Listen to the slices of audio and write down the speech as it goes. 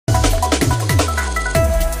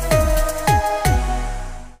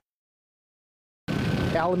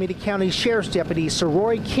Alameda County Sheriff's Deputy Sir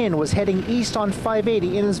Roy Kinn was heading east on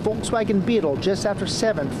 580 in his Volkswagen Beetle just after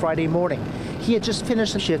 7 Friday morning. He had just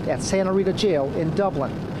finished a shift at Santa Rita Jail in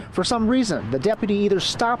Dublin. For some reason, the deputy either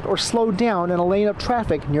stopped or slowed down in a lane of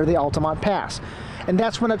traffic near the Altamont Pass. And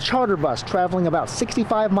that's when a charter bus traveling about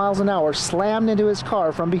 65 miles an hour slammed into his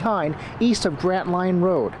car from behind east of Grant Line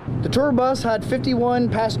Road. The tour bus had 51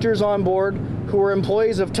 passengers on board who were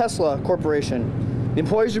employees of Tesla Corporation. The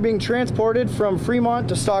employees are being transported from Fremont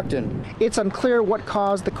to Stockton. It's unclear what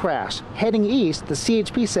caused the crash. Heading east, the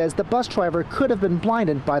CHP says the bus driver could have been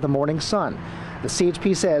blinded by the morning sun. The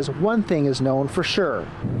CHP says one thing is known for sure.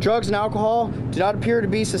 Drugs and alcohol do not appear to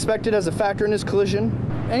be suspected as a factor in this collision.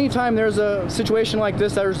 Anytime there's a situation like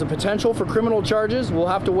this, there's the potential for criminal charges. We'll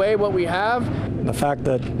have to weigh what we have. The fact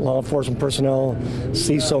that law enforcement personnel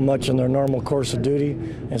see so much in their normal course of duty,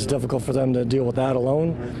 it's difficult for them to deal with that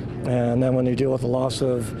alone. And then when you deal with the loss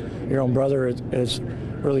of your own brother, it's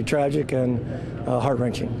really tragic and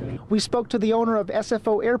heart-wrenching. We spoke to the owner of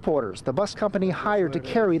SFO Airporters, the bus company hired to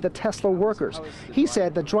carry the Tesla workers. He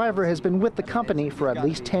said the driver has been with the company for at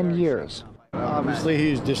least 10 years. Obviously,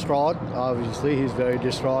 he's distraught. Obviously, he's very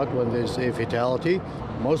distraught when there's a fatality.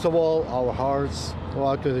 Most of all, our hearts go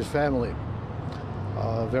out to his family.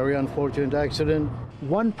 Very unfortunate accident.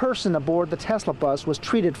 One person aboard the Tesla bus was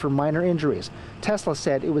treated for minor injuries. Tesla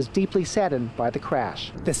said it was deeply saddened by the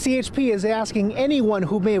crash. The CHP is asking anyone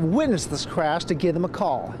who may have witnessed this crash to give them a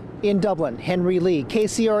call. In Dublin, Henry Lee,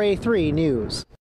 KCRA 3 News.